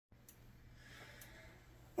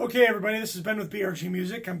Okay, everybody, this is Ben with BRG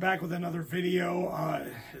Music. I'm back with another video.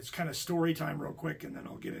 It's kind of story time real quick, and then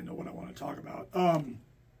I'll get into what I want to talk about.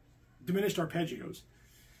 Diminished arpeggios.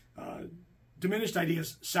 Diminished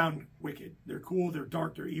ideas sound wicked. They're cool, they're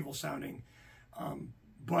dark, they're evil sounding.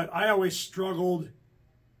 But I always struggled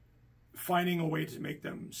finding a way to make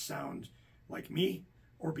them sound like me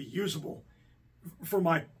or be usable for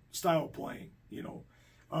my style of playing, you know.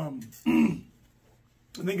 I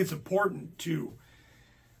think it's important to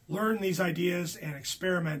learn these ideas and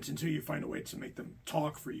experiment until you find a way to make them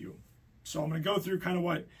talk for you. So I'm going to go through kind of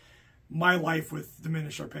what my life with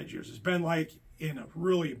diminished arpeggios has been like in a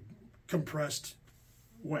really compressed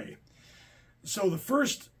way. So the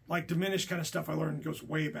first like diminished kind of stuff I learned goes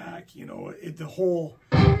way back, you know, the whole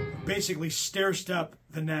basically stair step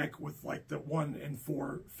the neck with like the 1 and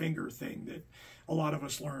 4 finger thing that a lot of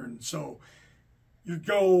us learn. So you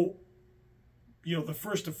go, you know, the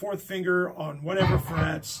 1st to 4th finger on whatever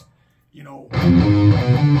frets, you know, you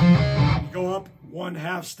go up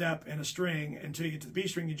 1/2 step in a string until you get to the B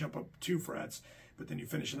string, you jump up 2 frets, but then you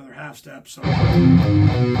finish another 1/2 step. So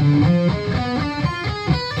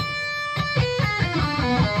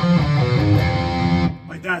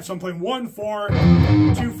like that. So I'm playing 1 4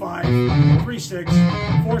 2 5 3 6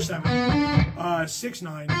 4 7 6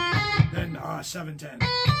 9, then 7 10.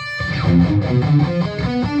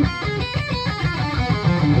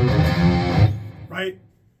 Right?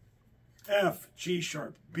 F, G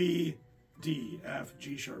sharp, B, D, F,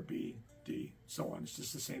 G sharp, B, D, so on. It's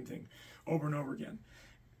just the same thing over and over again.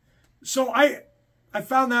 So I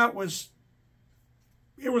found that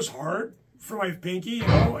it was hard for my pinky, you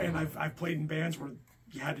know, and I've played in bands where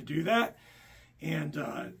you had to do that. And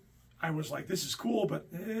I was like, this is cool, but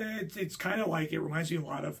it's kind of like, it reminds me a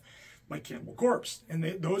lot of like Cannibal Corpse. And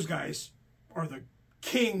those guys are the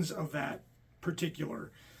kings of that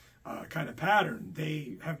particular kind of pattern.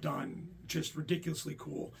 They have done just ridiculously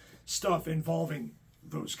cool stuff involving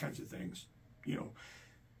those kinds of things, you know,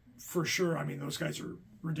 for sure. I mean, those guys are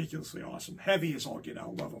ridiculously awesome. Heavy as all get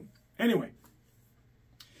out. Love them. Anyway,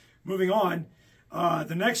 moving on.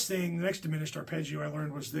 The next diminished arpeggio I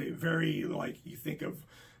learned was the very, like, you think of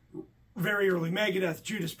very early Megadeth,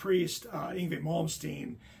 Judas Priest, Yngwie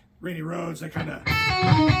Malmsteen, Randy Rhoads, that kind of...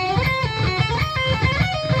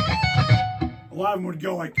 A lot of them would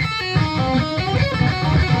go like...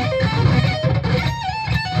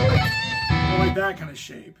 like that kind of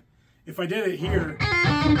shape. If I did it here...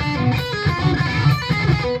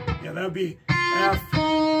 Yeah, that would be F...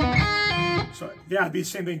 So, yeah, it'd be the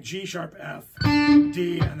same thing. G sharp, F,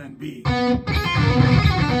 D, and then B.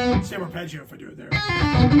 Same arpeggio if I do it there.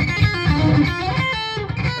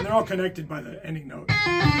 And they're all connected by the ending note.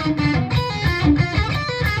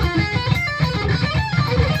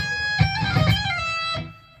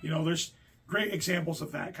 You know, there's great examples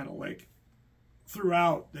of that kind of like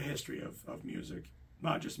throughout the history of music,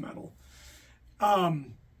 not just metal.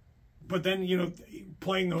 But then, you know,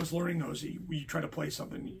 playing those, learning those, you try to play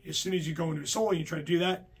something. As soon as you go into a solo and you try to do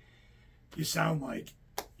that, you sound like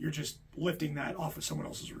you're just lifting that off of someone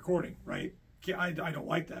else's recording, right? I don't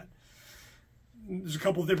like that. There's a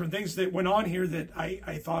couple of different things that went on here that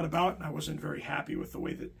I thought about, and I wasn't very happy with the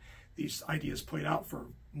way that these ideas played out for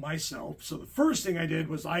myself. So the first thing I did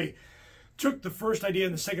was I took the first idea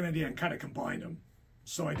and the second idea and kind of combined them.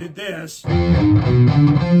 So I did this to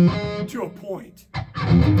a point,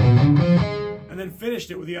 and then finished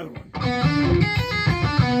it with the other one.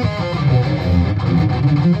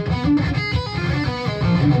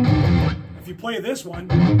 If you play this one,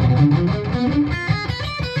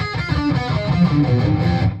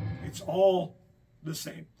 it's all the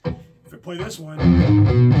same. If I play this one,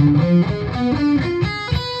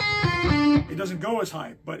 it doesn't go as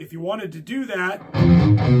high. But if you wanted to do that,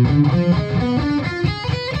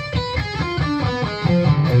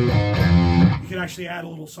 you can actually add a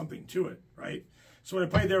little something to it, right? So what I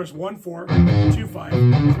played there was 1 4 2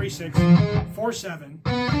 5 3 6 4 7.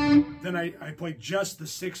 Then I played just the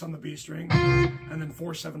 6 on the B string, and then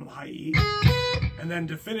 4 7 on the high E. And then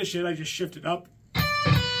to finish it, I just shifted up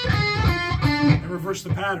and reversed the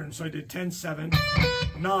pattern. So I did 10 7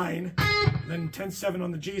 9, then 10 7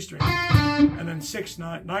 on the G string, and then 6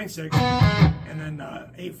 9 9 6, and then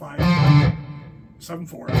 8 5 7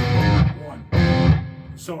 4 1.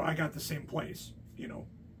 So I got the same place, you know,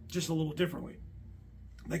 just a little differently.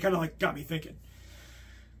 They kind of like got me thinking,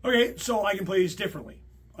 okay, so I can play these differently.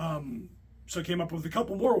 So I came up with a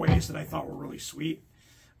couple more ways that I thought were really sweet.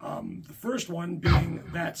 The first one being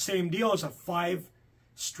that same deal as a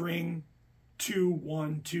 5-string 2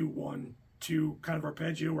 1 2 1 2 kind of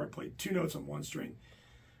arpeggio, where I played 2 notes on 1 string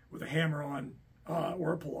with a hammer on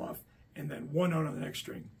or a pull off, and then one note on the next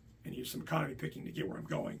string, and use some economy picking to get where I'm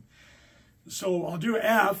going. So I'll do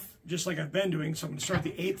F, just like I've been doing. So I'm going to start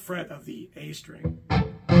the 8th fret of the A string.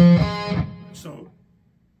 So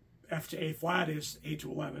F to A flat is 8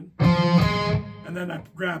 to 11. And then I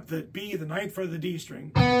grab the B, the 9th fret of the D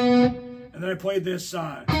string. And then I played this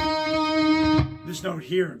this note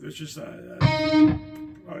here. This is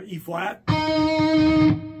E flat.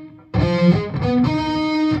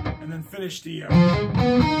 And then finish the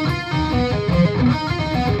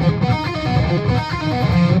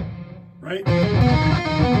right?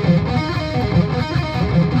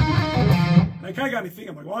 And it kind of got me thinking,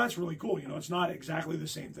 I'm like, well, that's really cool. You know, it's not exactly the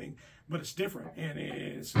same thing, but it's different. And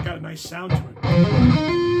it's got a nice sound to it.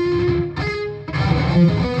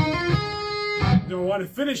 Now I want to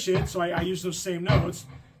finish it, so I use those same notes.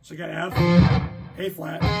 So I got F, A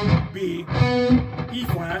flat, B, E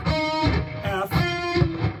flat, F,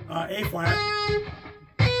 A flat,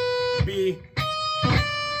 B,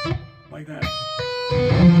 like that.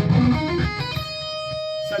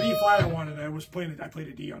 So that E flat I wanted, I played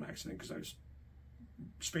a D on accident because I was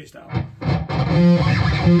spaced out.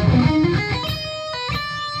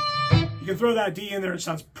 You can throw that D in there, it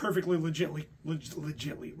sounds perfectly legitimately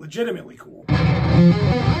cool.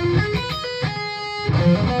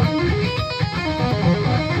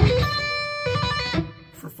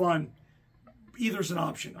 For fun, either's an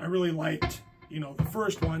option. I really liked, you know, the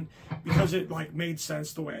first one because it like made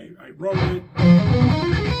sense the way I wrote it.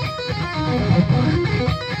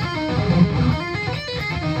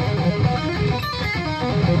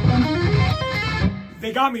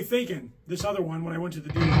 They got me thinking, this other one, when I went to the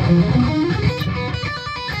D.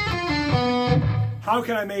 How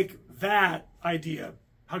can I make that idea?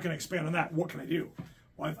 How can I expand on that? What can I do?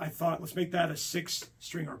 Well, I thought, let's make that a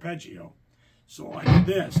 6-string arpeggio. So I did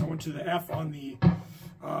this. I went to the F on the,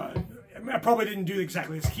 I probably didn't do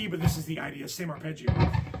exactly this key, but this is the idea, same arpeggio.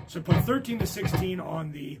 So I put 13 to 16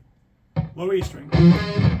 on the low E string,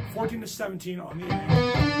 14 to 17 on the A.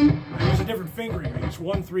 I use a different fingering. I use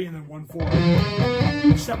 1, 3, and then 1, 4.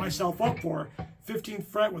 I set myself up for 15th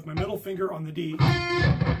fret with my middle finger on the D,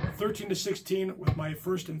 13 to 16 with my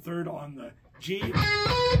 1st and 3rd on the G,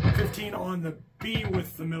 15 on the B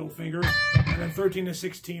with the middle finger, and then 13 to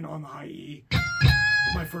 16 on the high E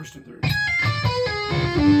with my 1st and 3rd.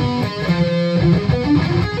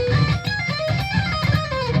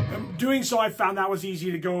 Doing so, I found that was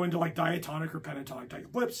easy to go into like diatonic or pentatonic type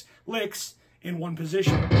licks in one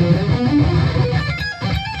position.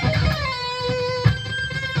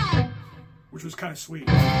 Which was kind of sweet.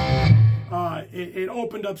 It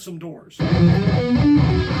opened up some doors.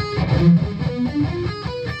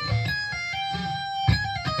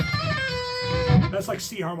 That's like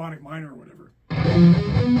C harmonic minor or whatever.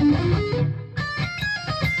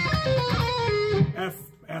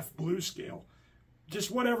 F blues scale. Just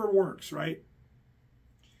whatever works, right?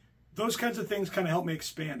 Those kinds of things kind of help me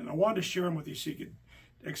expand, and I wanted to share them with you so you could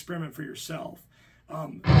experiment for yourself.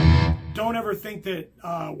 Don't ever think that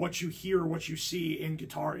what you hear or what you see in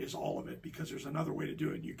guitar is all of it, because there's another way to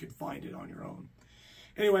do it, and you can find it on your own.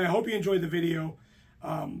 Anyway, I hope you enjoyed the video.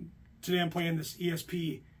 Today I'm playing this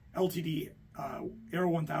ESP LTD Aero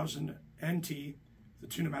 1000 NT, the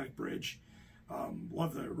two-pneumatic bridge.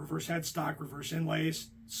 Love the reverse headstock, reverse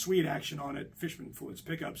inlays, sweet action on it, Fishman influence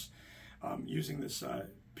pickups, using this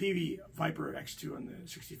PV Viper X2 on the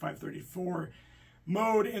 6534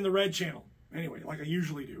 mode in the red channel. Anyway, like I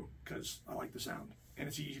usually do, because I like the sound. And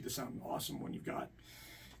it's easy to sound awesome when you've got,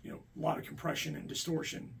 you know, a lot of compression and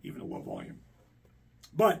distortion, even at low volume.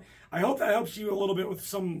 But I hope that helps you a little bit with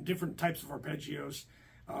some different types of arpeggios,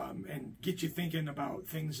 and get you thinking about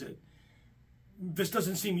things that this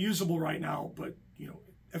doesn't seem usable right now, but, you know,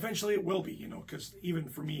 eventually it will be, you know, because even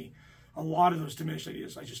for me, a lot of those diminished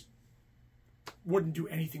ideas, I just wouldn't do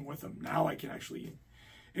anything with them. Now I can actually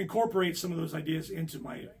incorporate some of those ideas into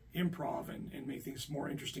my improv and make things more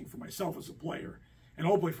interesting for myself as a player, and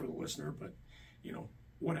hopefully for the listener, but, you know,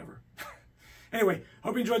 whatever. Anyway,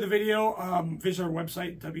 hope you enjoyed the video. Visit our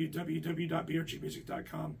website,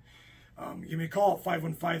 www.brgmusic.com. Give me a call at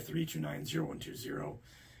 515-329-0120,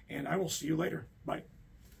 and I will see you later. Bye.